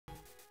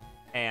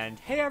And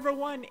hey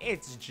everyone,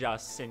 it's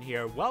Justin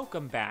here.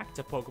 Welcome back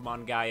to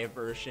Pokemon Gaia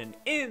version.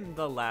 In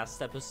the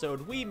last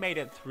episode, we made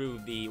it through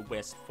the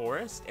Wisp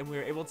Forest and we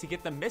were able to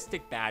get the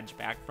Mystic Badge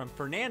back from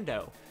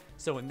Fernando.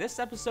 So in this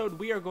episode,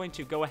 we are going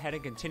to go ahead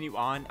and continue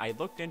on. I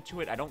looked into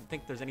it. I don't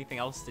think there's anything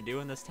else to do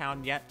in this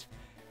town yet.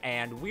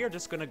 And we are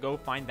just going to go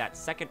find that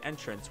second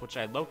entrance, which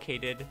I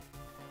located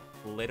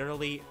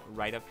literally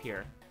right up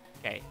here.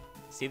 Okay,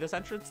 see this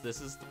entrance?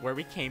 This is where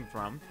we came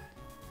from.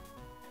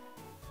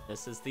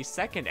 This is the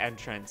second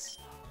entrance.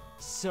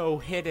 So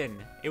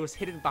hidden. It was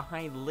hidden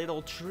behind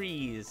little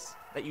trees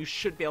that you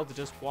should be able to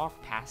just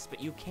walk past,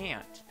 but you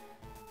can't.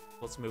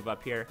 Let's move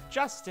up here.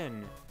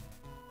 Justin!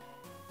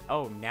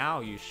 Oh,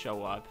 now you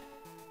show up.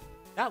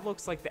 That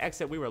looks like the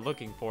exit we were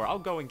looking for. I'll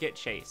go and get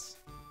Chase.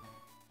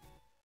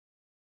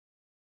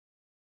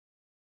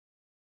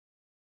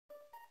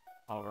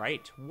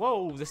 Alright.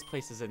 Whoa, this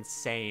place is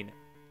insane.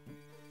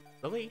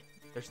 Really?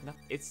 There's no...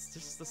 It's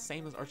just the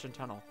same as Archon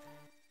Tunnel.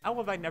 How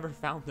have I never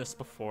found this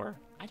before?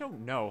 I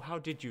don't know. How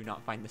did you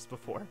not find this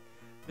before?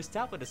 This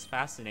tablet is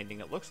fascinating.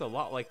 It looks a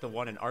lot like the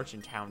one in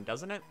Archon Town,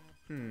 doesn't it?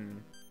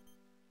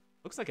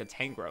 Looks like a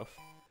Tangrowth.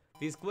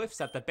 These glyphs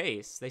at the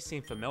base, they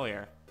seem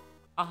familiar.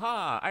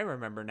 Aha, I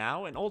remember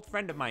now. An old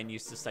friend of mine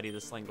used to study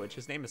this language.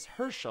 His name is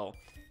Herschel.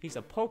 He's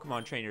a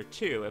Pokemon trainer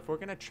too. If we're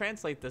gonna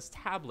translate this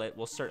tablet,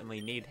 we'll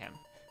certainly need him.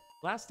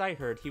 Last I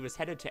heard, he was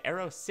headed to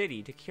Aerous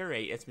City to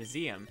curate its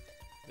museum.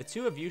 The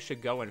two of you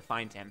should go and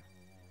find him.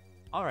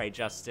 Alright,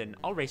 Justin,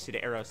 I'll race you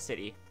to Aerous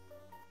City.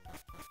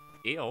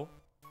 Deal.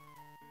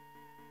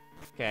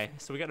 Okay,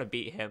 so we gotta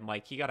beat him.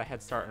 Like, he got a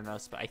head start on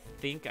us, but I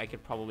think I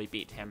could probably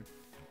beat him.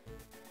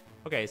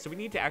 Okay, so we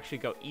need to actually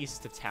go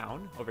east of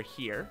town, over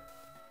here.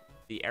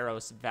 The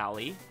Aerous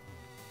Valley.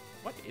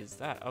 What is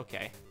that?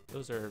 Okay,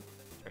 those are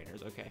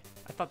trainers, okay.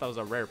 I thought that was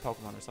a rare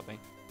Pokemon or something.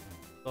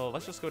 So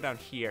let's just go down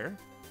here.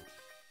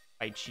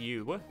 Fight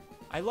you.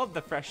 I love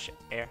the fresh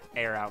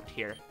air out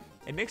here.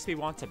 It makes me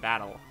want to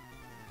battle.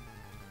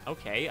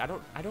 Okay, I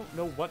don't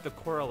know what the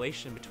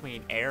correlation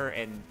between air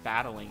and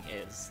battling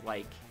is.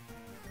 Like,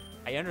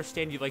 I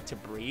understand you like to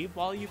breathe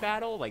while you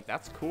battle. Like,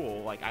 that's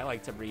cool. Like, I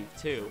like to breathe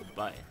too.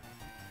 But,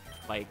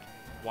 like,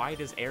 why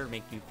does air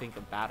make you think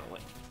of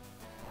battling?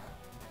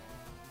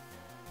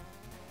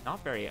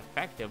 Not very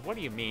effective. What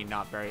do you mean,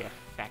 not very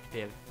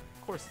effective?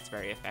 Of course it's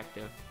very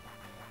effective.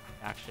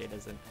 Actually, it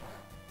isn't.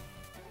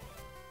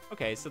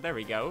 Okay, so there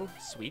we go.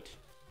 Sweet.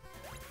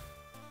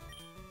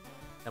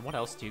 And what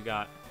else do you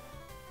got?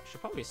 Should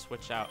probably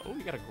switch out. Oh,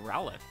 you got a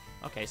Growlithe.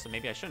 Okay, so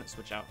maybe I shouldn't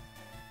switch out.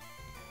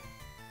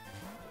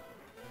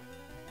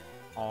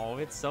 Oh,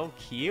 it's so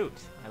cute.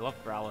 I love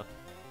Growlithe.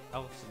 That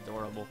looks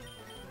adorable.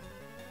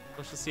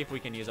 Let's just see if we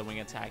can use a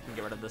wing attack and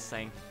get rid of this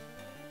thing.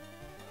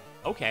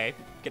 Okay,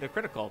 get a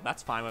critical.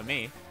 That's fine with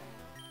me.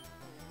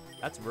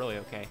 That's really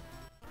okay.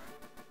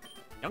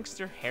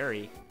 Youngster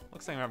Harry.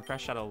 Looks like I'm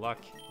fresh out of luck.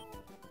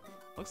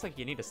 Looks like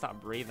you need to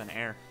stop breathing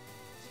air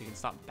so you can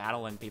stop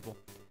battling people.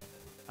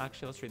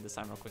 Actually, let's read this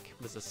sign real quick.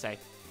 What does this say?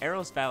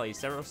 Aerous Valley,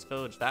 Aerous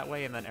Village that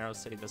way, and then Aerous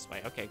City this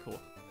way. Okay, cool.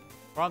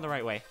 We're on the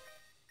right way.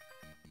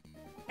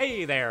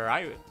 Hey there,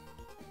 I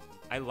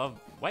love...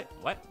 What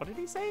did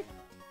he say?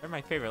 They're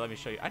my favorite. Let me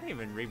show you. I didn't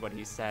even read what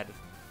he said.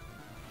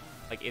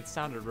 Like, it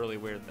sounded really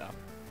weird, though.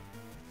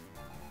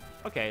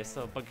 Okay,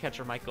 so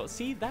Bugcatcher Michael.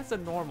 See, that's a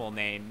normal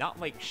name, not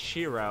like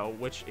Shiro,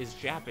 which is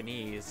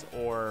Japanese,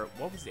 or...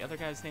 What was the other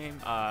guy's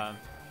name?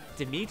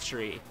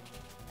 Dimitri.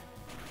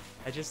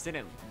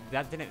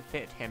 That didn't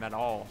fit him at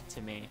all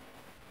to me.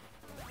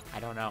 I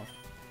don't know.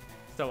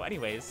 So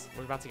anyways,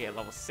 we're about to get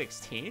level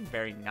 16.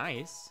 Very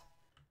nice.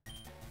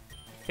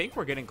 I think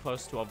we're getting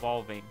close to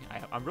evolving.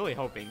 I'm really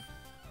hoping.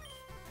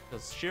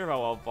 Because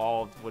Shiro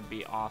evolved would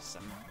be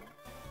awesome.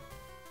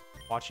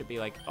 Watch it be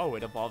like, oh,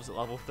 it evolves at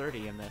level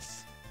 30 in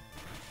this.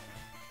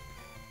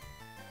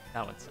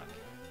 That would suck.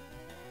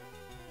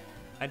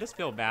 I just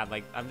feel bad.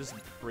 Like, I'm just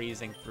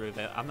breezing through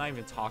that. I'm not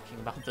even talking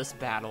about this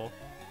battle.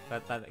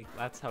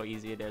 That's how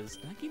easy it is.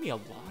 That gave me a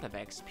lot of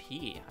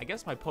XP. I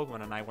guess my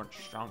Pokemon and I weren't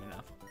strong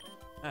enough.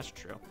 That's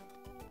true.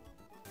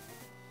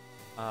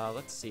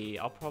 Let's see.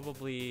 I'll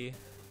probably...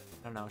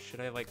 I don't know.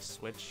 Should I, like,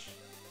 switch?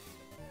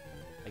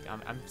 Like,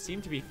 I'm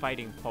seem to be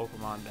fighting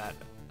Pokemon that,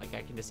 like,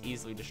 I can just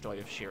easily destroy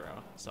with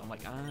Shiro. So I'm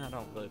like, I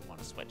don't really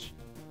want to switch.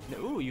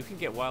 Ooh, you can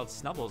get wild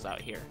Snubbles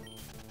out here.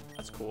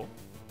 That's cool.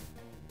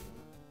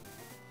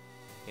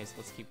 Okay, so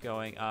let's keep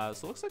going. So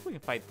it looks like we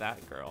can fight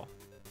that girl.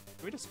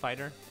 Can we just fight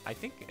her? I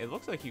think it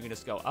looks like you can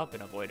just go up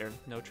and avoid her.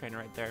 No trainer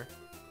right there.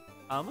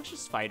 Let's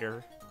just fight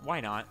her. Why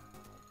not?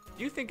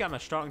 Do you think I'm a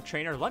strong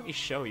trainer? Let me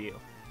show you.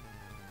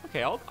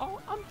 Okay,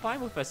 I'm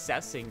fine with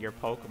assessing your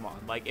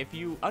Pokemon. Like, if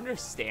you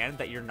understand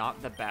that you're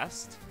not the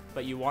best,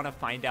 but you want to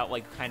find out,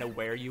 like, kind of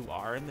where you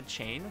are in the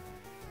chain,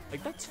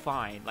 like, that's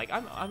fine. Like,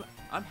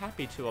 I'm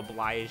happy to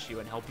oblige you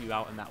and help you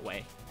out in that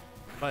way.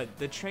 But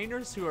the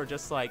trainers who are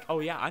just like, oh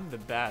yeah, I'm the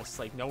best,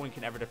 like, no one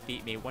can ever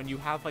defeat me, when you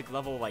have, like,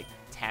 level, like,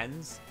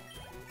 10s,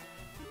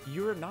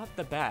 you're not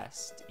the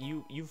best.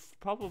 You've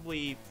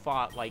probably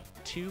fought like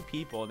 2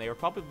 people and they were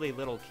probably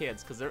little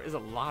kids, because there is a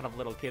lot of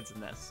little kids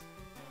in this.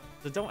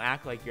 So don't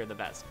act like you're the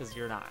best, because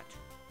you're not.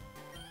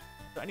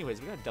 So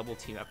anyways, we got a double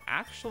team. I'm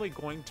actually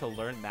going to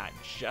learn that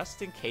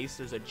just in case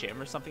there's a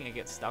gym or something I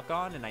get stuck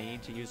on and I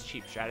need to use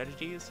cheap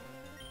strategies.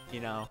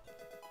 You know,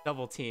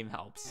 double team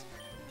helps.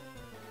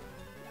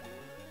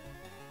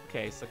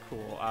 Okay, so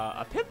cool.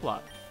 A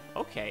Piplup.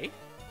 Okay.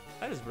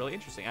 That is really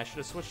interesting. I should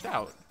have switched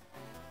out.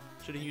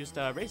 Should have used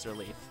Razor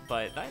Leaf.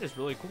 But that is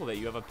really cool that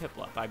you have a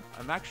Piplup.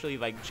 I'm actually,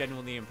 like,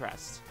 genuinely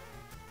impressed.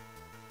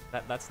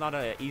 That's not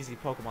an easy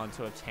Pokemon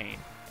to obtain.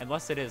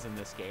 Unless it is in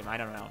this game. I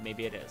don't know.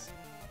 Maybe it is.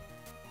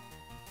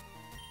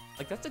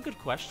 Like, that's a good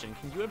question.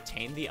 Can you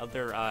obtain the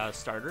other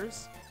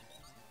starters?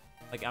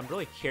 Like, I'm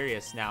really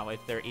curious now if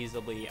they're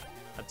easily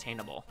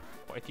obtainable.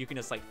 Or if you can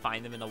just, like,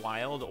 find them in the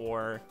wild,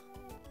 or...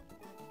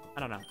 I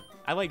don't know.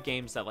 I like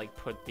games that, like,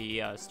 put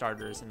the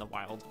starters in the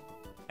wild.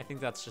 I think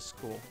that's just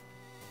cool.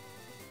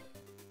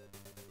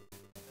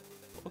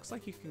 Looks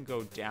like you can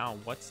go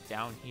down. What's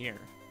down here?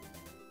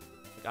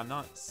 Like, I'm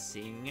not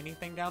seeing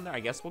anything down there. I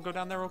guess we'll go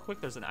down there real quick.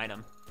 There's an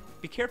item.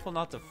 Be careful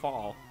not to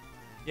fall.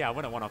 Yeah, I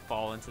wouldn't want to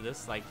fall into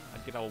this. Like,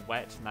 I'd get all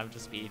wet and I would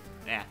just be,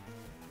 eh.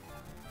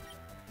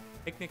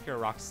 Picnic or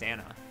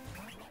Roxana.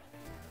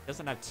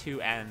 Doesn't have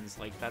two ends.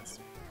 Like, that's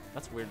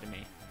weird to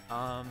me.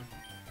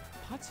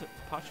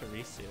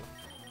 Pachirisu.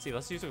 Let's see,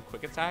 let's use a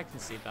quick attack and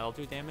see if that'll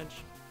do damage.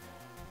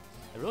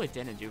 It really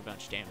didn't do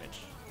much damage.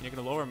 And you're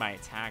gonna lower my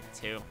attack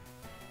too.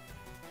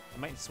 I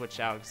might switch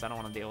out because I don't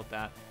want to deal with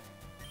that.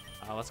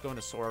 Let's go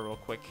into Sora real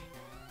quick.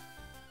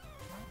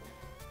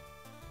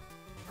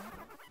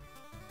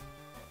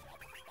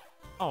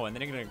 Oh, and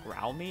then you're gonna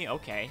growl me?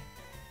 Okay.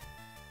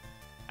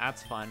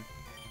 That's fun.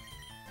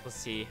 Let's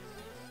see.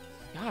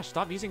 Gosh,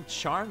 stop using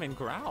Charm and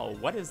Growl.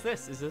 What is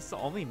this? Is this the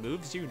only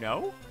moves you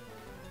know?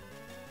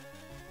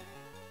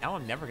 Now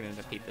I'm never gonna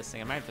defeat this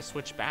thing. I might have to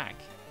switch back.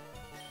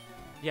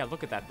 Yeah,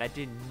 look at that. That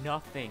did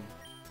nothing.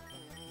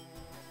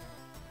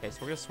 Okay, so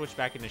we're gonna switch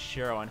back into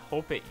Shiro and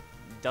hope it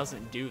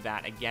doesn't do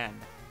that again.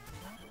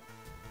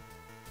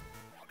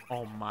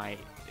 Oh my.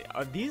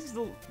 Are these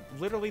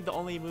literally the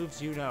only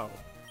moves you know?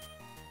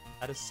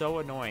 That is so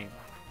annoying.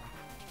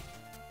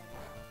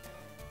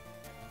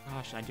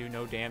 Gosh, I do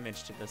no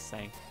damage to this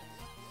thing.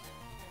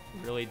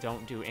 Really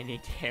don't do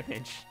any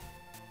damage.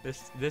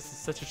 This is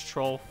such a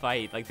troll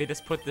fight. Like, they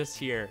just put this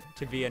here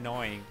to be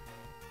annoying.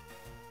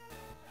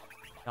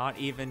 Not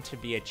even to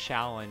be a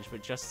challenge,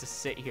 but just to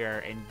sit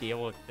here and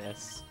deal with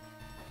this.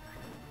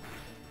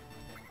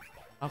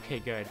 Okay,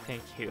 good.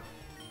 Thank you.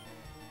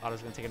 Thought I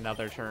was gonna take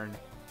another turn.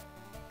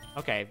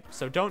 Okay,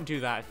 so don't do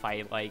that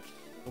fight. Like,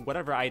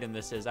 whatever item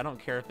this is, I don't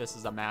care if this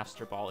is a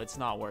Master Ball. It's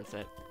not worth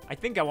it. I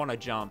think I want to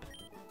jump.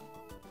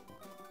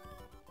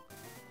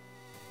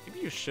 Maybe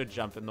you should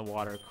jump in the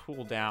water.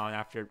 Cool down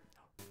after...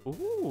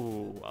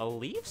 Ooh, a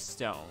Leaf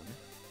Stone.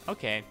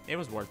 Okay, it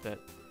was worth it.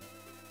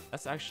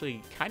 That's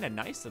actually kind of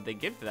nice that they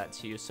give that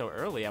to you so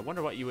early. I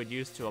wonder what you would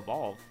use to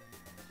evolve.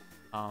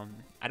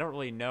 I don't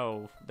really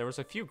know. There was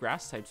a few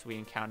grass types we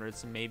encountered,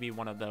 so maybe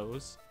one of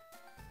those.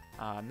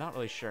 I'm not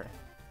really sure.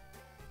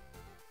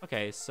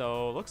 Okay,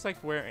 so looks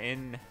like we're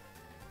in...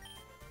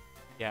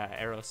 Yeah,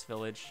 Aerous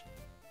Village.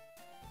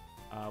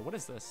 What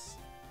is this?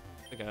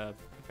 Like a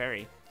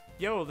ferry.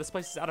 Yo, this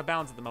place is out of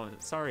bounds at the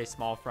moment. Sorry,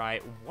 small fry.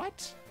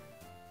 What?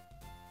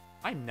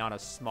 I'm not a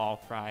small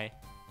fry.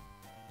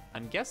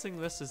 I'm guessing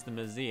this is the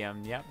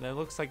museum. Yep, it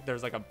looks like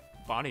there's like a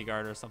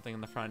bodyguard or something in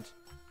the front.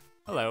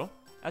 Hello.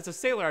 As a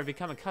sailor, I've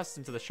become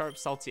accustomed to the sharp,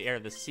 salty air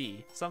of the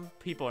sea. Some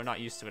people are not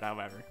used to it,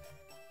 however.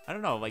 I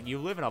don't know, like, you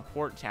live in a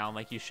port town,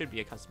 like, you should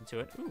be accustomed to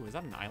it. Ooh, is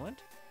that an island?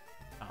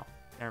 Oh,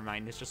 never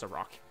mind, it's just a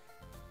rock.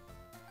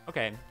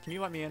 Okay, can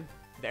you let me in?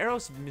 The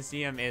Aerous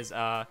Museum is,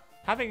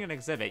 having an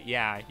exhibit.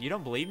 Yeah, you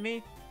don't believe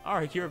me? Oh,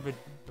 you're a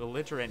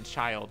belligerent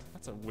child.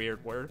 That's a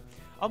weird word.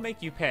 I'll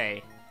make you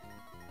pay.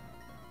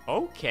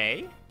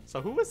 Okay,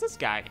 so who is this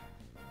guy?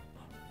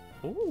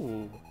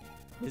 Ooh,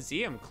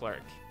 museum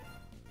clerk.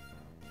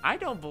 I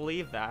don't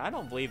believe that. I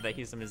don't believe that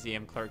he's a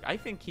museum clerk. I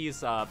think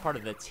he's part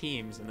of the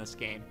teams in this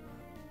game.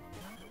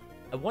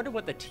 I wonder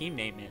what the team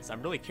name is.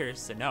 I'm really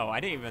curious to know. I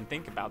didn't even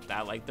think about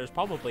that. Like, there's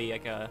probably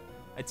like a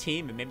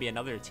team and maybe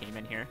another team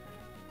in here.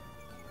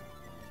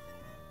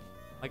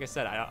 Like I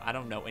said, I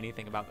don't know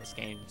anything about this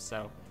game,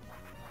 so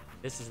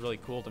this is really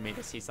cool to me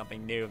to see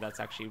something new that's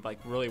actually like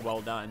really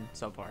well done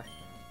so far.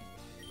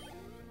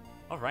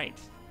 All right.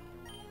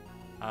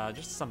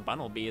 Just some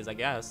bumblebees, I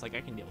guess. Like,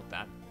 I can deal with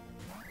that.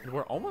 And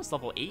we're almost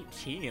level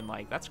 18.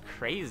 Like, that's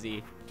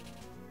crazy.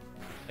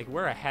 Like,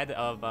 we're ahead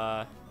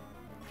of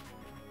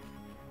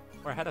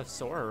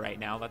Sora right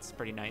now. That's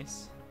pretty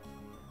nice.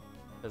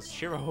 Because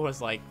Shiro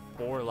was like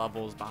 4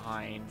 levels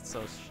behind,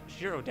 so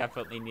Shiro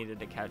definitely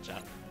needed to catch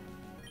up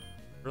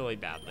really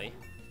badly.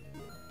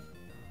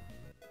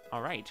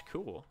 All right,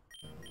 cool.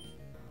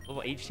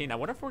 Level 18. I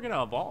wonder if we're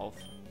gonna evolve.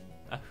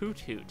 A Hoot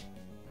Hoot.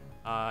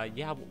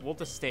 Yeah, we'll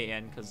just stay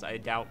in because I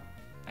doubt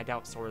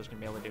Sora's gonna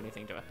be able to do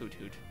anything to a Hoot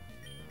Hoot.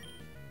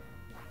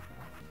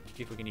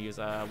 See if we can use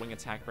a wing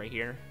attack right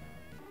here.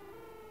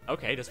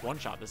 Okay, just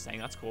one-shot this thing.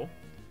 That's cool.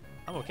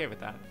 I'm okay with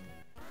that.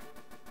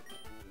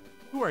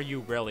 Who are you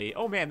really?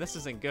 Oh man, this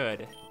isn't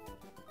good.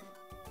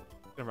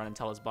 gonna run and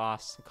tell his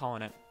boss. I'm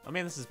calling it. Oh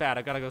man, this is bad.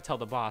 I gotta go tell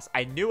the boss.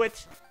 I knew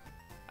it.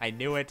 I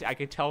knew it. I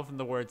could tell from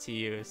the words he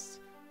used.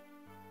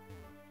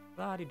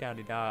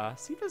 La-di-da-di-da.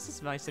 See, this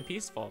is nice and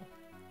peaceful.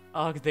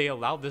 Ugh, they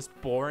allowed this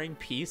boring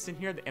piece in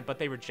here, but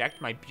they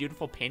reject my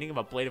beautiful painting of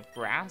a blade of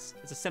grass?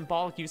 It's a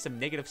symbolic use of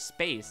negative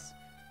space.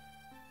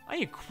 I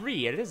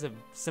agree, it is a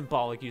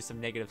symbolic use of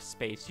negative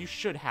space. You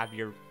should have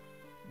your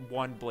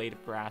one blade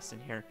of grass in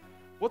here.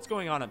 What's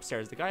going on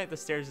upstairs? The guy at the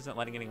stairs isn't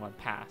letting anyone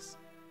pass.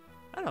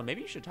 I don't know,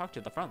 maybe you should talk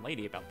to the front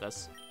lady about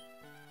this.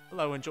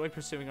 Hello, enjoy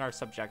pursuing our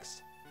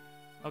subjects.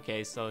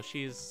 Okay, so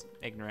she's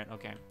ignorant,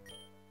 okay.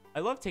 I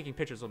love taking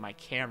pictures with my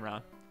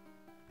camera.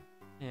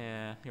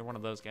 Yeah, you're one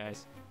of those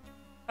guys.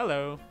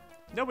 Hello.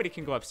 Nobody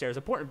can go upstairs.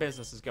 Important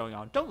business is going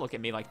on. Don't look at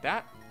me like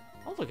that.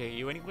 I'll look at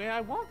you any way I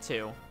want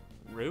to.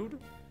 Rude.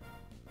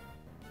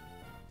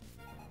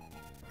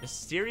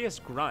 Mysterious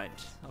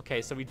Grunt.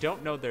 Okay, so we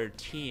don't know their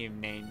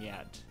team name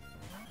yet.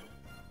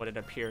 What it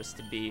appears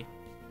to be.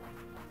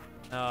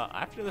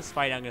 After this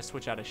fight, I'm going to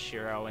switch out of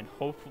Shiro, and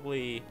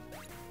hopefully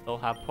they'll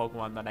have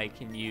Pokemon that I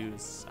can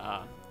use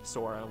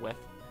Sora with.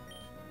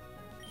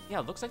 Yeah,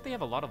 it looks like they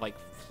have a lot of, like,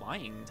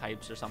 flying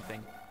types or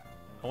something.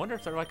 I wonder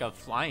if they're, like, a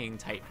flying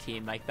type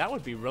team. Like, that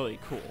would be really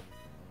cool.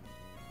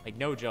 Like,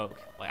 no joke.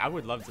 Like, I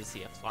would love to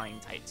see a flying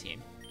type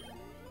team.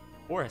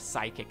 Or a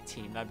psychic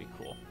team. That'd be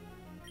cool.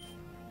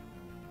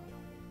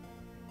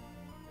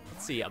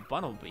 Let's see, a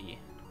Bunnelby.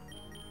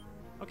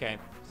 Okay,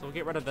 so we'll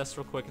get rid of this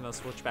real quick and then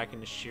switch back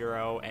into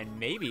Shiro, and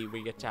maybe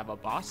we get to have a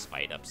boss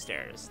fight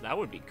upstairs. That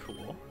would be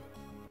cool.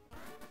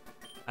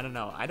 I don't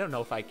know. I don't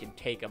know if I can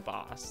take a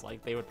boss.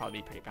 Like, they would probably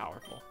be pretty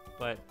powerful.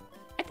 But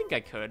I think I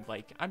could.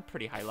 Like, I'm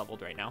pretty high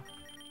leveled right now.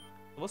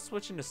 Let's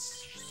switch into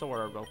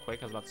Sora real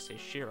quick. I was about to say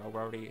Shiro.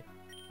 We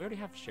already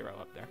have Shiro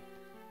up there.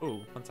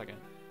 Ooh, 1 second.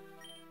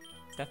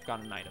 Steph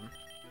got an item.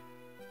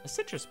 A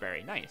citrus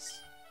berry.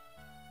 Nice.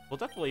 We'll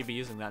definitely be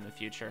using that in the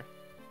future.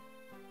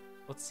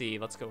 Let's see.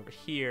 Let's go over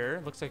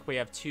here. Looks like we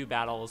have 2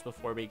 battles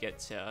before we get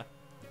to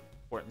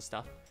important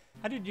stuff.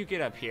 How did you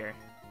get up here?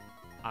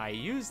 I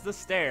used the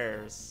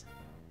stairs.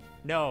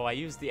 No, I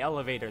used the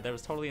elevator. There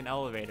was totally an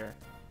elevator.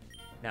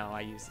 No,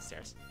 I used the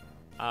stairs.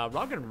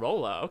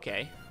 Roggenrola,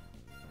 okay.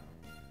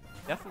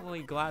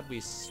 Definitely glad we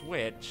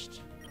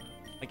switched.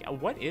 Like,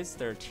 what is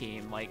their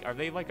team? Like, are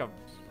they like a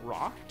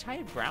rock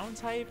type, ground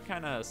type,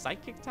 kind of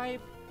psychic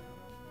type?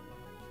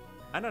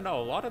 I don't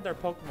know. A lot of their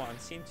Pokemon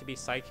seem to be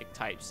psychic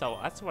type, so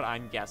that's what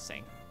I'm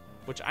guessing.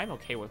 Which I'm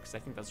okay with, because I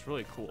think that's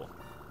really cool.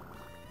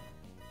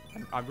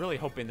 I'm really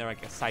hoping they're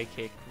like a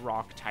psychic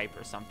rock type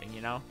or something,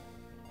 you know?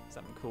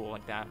 Something cool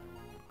like that.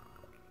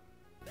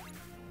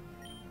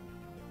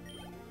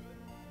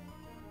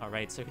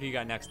 Alright, so who do you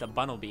got next? A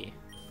Bunnelby.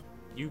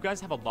 You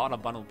guys have a lot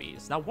of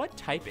Bunnelbys. Now, what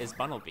type is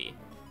Bunnelby?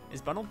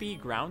 Is Bunnelby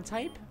ground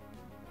type?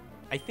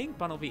 I think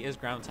Bunnelby is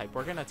ground type.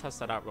 We're going to test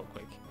that out real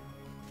quick.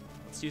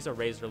 Let's use a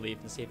Razor Leaf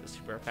and see if it's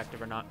super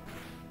effective or not.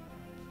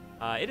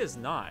 It is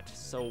not.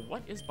 So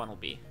what is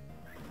Bunnelby?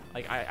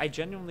 Like, I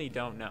genuinely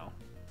don't know.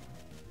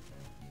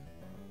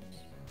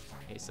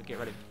 Okay, so get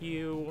rid of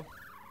you.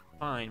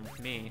 Fine with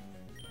me.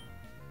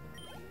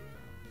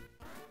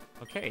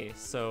 Okay,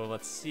 so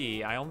let's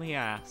see. I only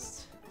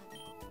asked.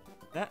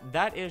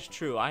 That is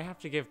true. I have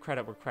to give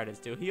credit where credit's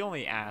due. He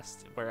only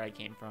asked where I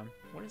came from.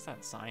 What is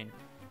that sign?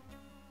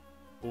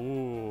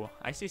 Ooh,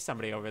 I see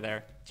somebody over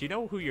there. Do you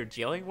know who you're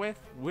dealing with?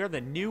 We're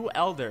the New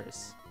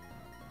Elders.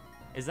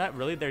 Is that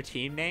really their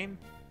team name?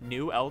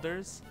 New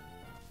Elders?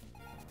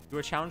 You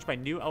were challenged by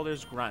New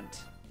Elders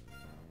Grunt.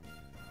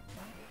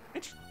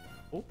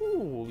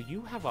 Ooh,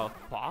 you have a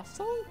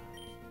fossil?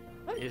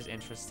 That is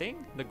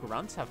interesting. The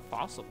Grunts have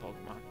fossil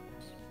Pokemon.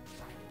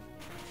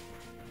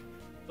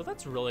 So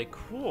that's really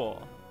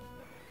cool.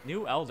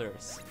 New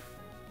Elders.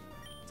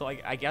 So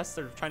like, I guess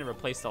they're trying to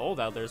replace the old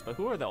Elders, but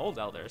who are the old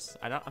Elders?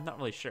 I'm not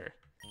really sure.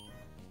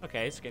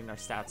 Okay, so getting our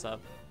stats up.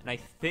 And I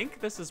think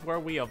this is where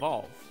we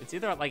evolve. It's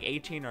either at like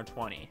 18 or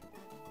 20.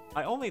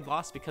 I only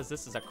lost because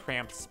this is a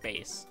cramped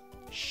space.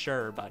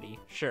 Sure, buddy,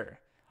 sure.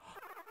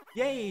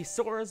 Yay,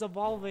 Sora's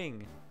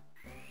evolving.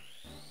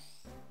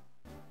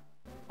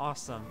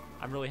 Awesome.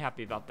 I'm really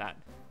happy about that.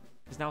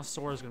 Because now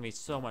Sora's going to be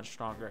so much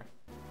stronger.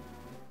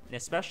 And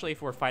especially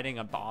if we're fighting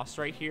a boss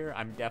right here,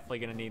 I'm definitely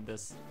going to need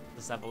this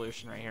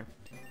evolution right here.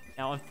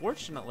 Now,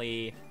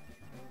 unfortunately,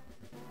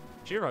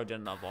 Shiro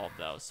didn't evolve,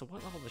 though. So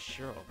what level does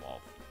Shiro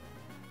evolve?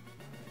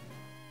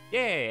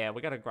 Yeah,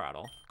 we got a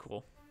Grottle.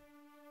 Cool.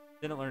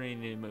 Didn't learn any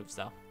new moves,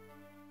 though.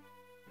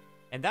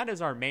 And that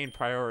is our main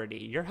priority.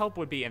 Your help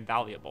would be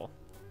invaluable.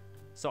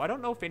 So I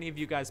don't know if any of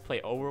you guys play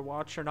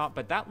Overwatch or not,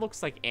 but that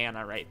looks like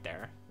Anna right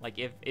there. Like,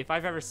 if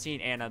I've ever seen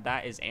Anna,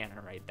 that is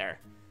Anna right there.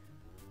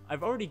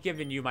 I've already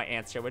given you my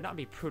answer. It would not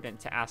be prudent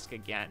to ask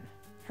again.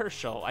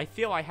 Herschel, I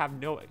feel I have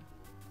no...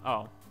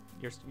 Oh,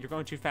 you're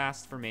going too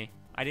fast for me.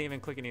 I didn't even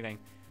click anything.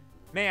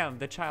 Ma'am,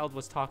 the child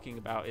was talking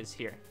about is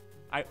here.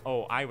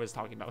 I was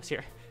talking about was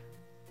here.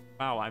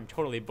 Wow, I'm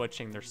totally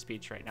butchering their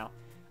speech right now.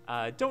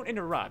 Don't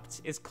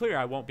interrupt. It's clear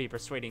I won't be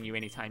persuading you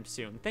anytime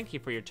soon. Thank you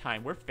for your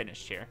time. We're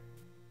finished here.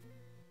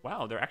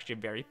 Wow, they're actually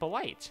very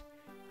polite.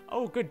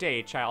 Oh, good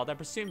day, child. I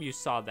presume you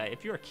saw that.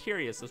 If you are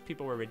curious, those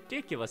people were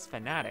ridiculous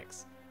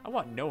fanatics. I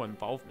want no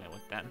involvement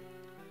with them.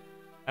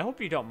 I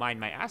hope you don't mind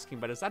my asking,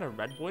 but is that a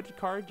Redwood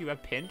card you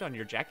have pinned on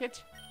your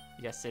jacket?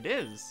 Yes, it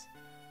is.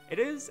 It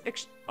is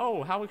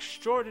oh, how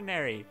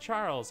extraordinary.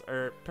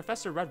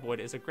 Professor Redwood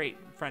is a great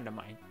friend of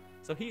mine.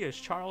 So he is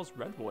Charles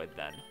Redwood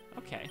then.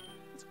 Okay,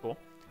 that's cool.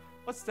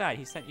 What's that?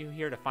 He sent you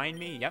here to find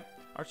me? Yep.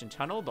 Arch and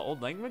Tunnel, the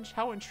old language?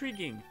 How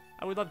intriguing.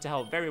 I would love to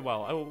help. Very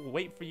well. I will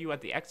wait for you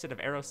at the exit of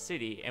Aerous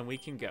City, and we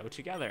can go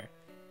together.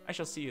 I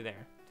shall see you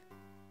there.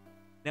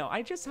 Now,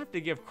 I just have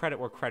to give credit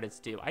where credit's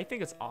due. I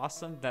think it's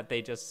awesome that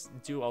they just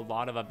do a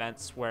lot of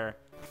events where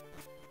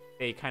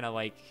they kind of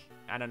like,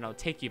 I don't know,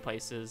 take you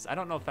places. I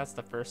don't know if that's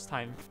the first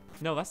time.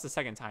 No, that's the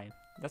second time.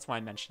 That's why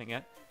I'm mentioning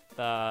it.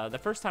 The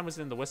first time was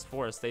in the Wisp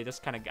Forest. They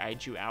just kind of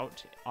guide you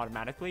out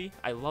automatically.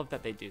 I love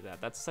that they do that.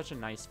 That's such a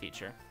nice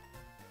feature.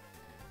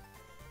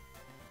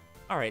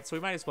 Alright, so we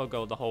might as well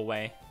go the whole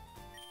way.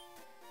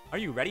 Are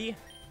you ready?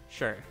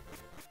 Sure.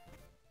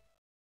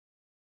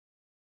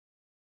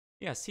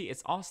 Yeah, see,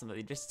 it's awesome that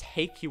they just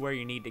take you where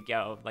you need to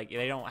go. Like,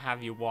 they don't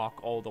have you walk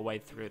all the way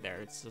through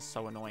there. It's just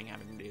so annoying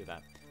having to do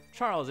that.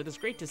 Charles, it is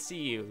great to see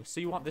you.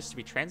 So you want this to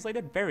be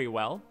translated? Very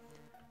well.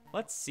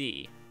 Let's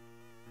see.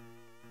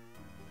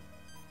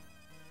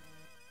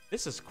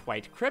 This is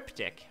quite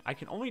cryptic. I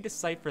can only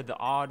decipher the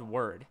odd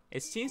word.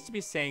 It seems to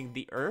be saying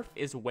the Earth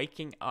is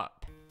waking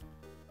up.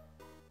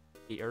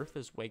 The Earth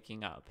is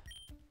waking up.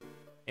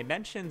 It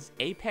mentions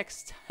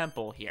Apex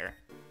Temple here.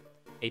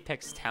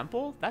 Apex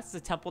Temple? That's the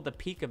temple at the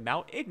peak of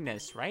Mount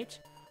Ignis, right?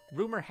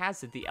 Rumor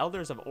has it the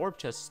Elders of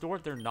Orbta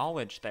stored their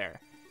knowledge there.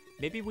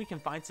 Maybe we can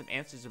find some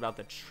answers about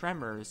the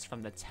tremors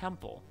from the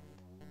temple.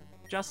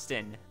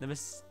 Justin, the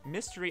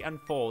mystery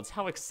unfolds.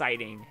 How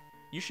exciting.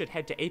 You should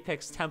head to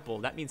Apex Temple.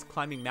 That means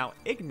climbing Mount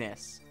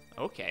Ignis.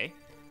 Okay.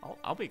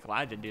 I'll be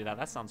glad to do that.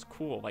 That sounds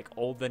cool. Like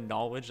all the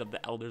knowledge of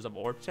the Elders of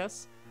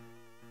Orbta.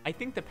 I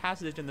think the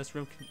passage in this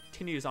room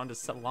continues on to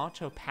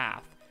Salanto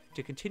Path.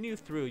 To continue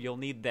through, you'll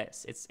need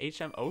this. It's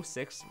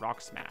HM06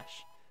 Rock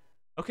Smash.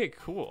 Okay,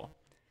 cool.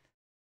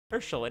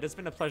 Herschel, it has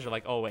been a pleasure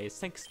like always.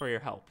 Thanks for your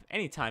help.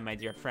 Anytime, my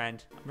dear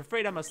friend. I'm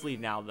afraid I must leave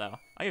now, though.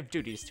 I have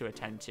duties to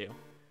attend to.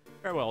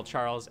 Farewell,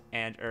 Charles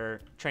and,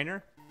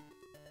 trainer?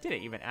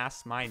 Didn't even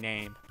ask my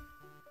name.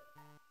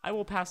 I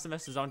will pass the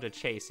message on to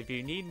Chase. If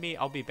you need me,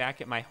 I'll be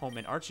back at my home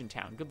in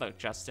Archentown. Good luck,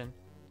 Justin.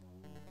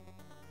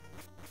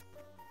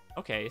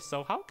 Okay,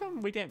 so how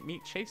come we didn't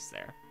meet Chase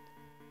there?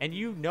 And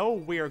you know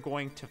we are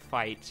going to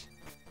fight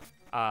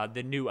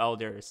the new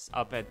elders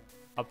up at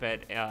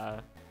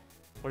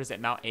what is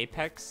it, Mount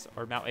Apex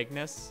or Mount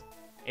Ignis?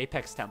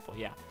 Apex Temple,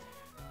 yeah.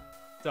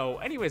 So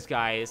anyways,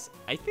 guys,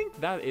 I think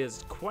that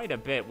is quite a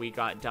bit we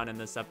got done in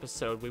this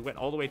episode. We went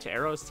all the way to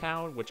Aerous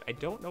Town, which I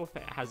don't know if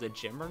it has a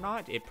gym or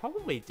not. It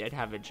probably did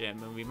have a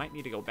gym, and we might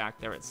need to go back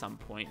there at some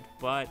point.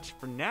 But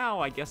for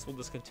now, I guess we'll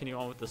just continue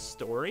on with the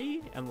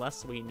story,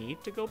 unless we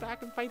need to go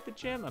back and fight the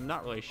gym. I'm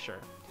not really sure.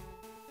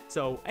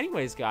 So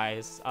anyways,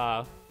 guys,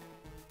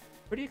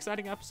 pretty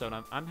exciting episode.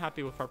 I'm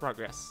happy with our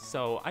progress.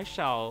 So I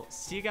shall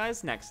see you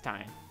guys next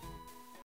time.